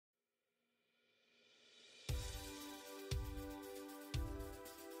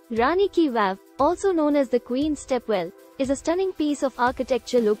Rani-ki-Vav, also known as the Queen's Stepwell, is a stunning piece of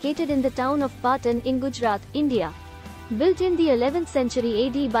architecture located in the town of Patan in Gujarat, India. Built in the 11th century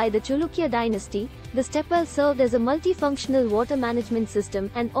AD by the Chaulukya dynasty, the stepwell served as a multifunctional water management system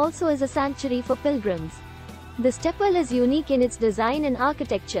and also as a sanctuary for pilgrims. The stepwell is unique in its design and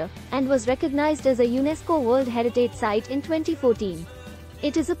architecture, and was recognized as a UNESCO World Heritage Site in 2014.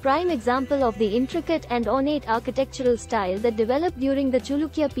 It is a prime example of the intricate and ornate architectural style that developed during the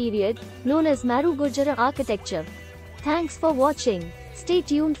Chaulukya period, known as Maru-Gurjara architecture. Thanks for watching. Stay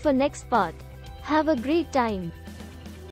tuned for next part. Have a great time.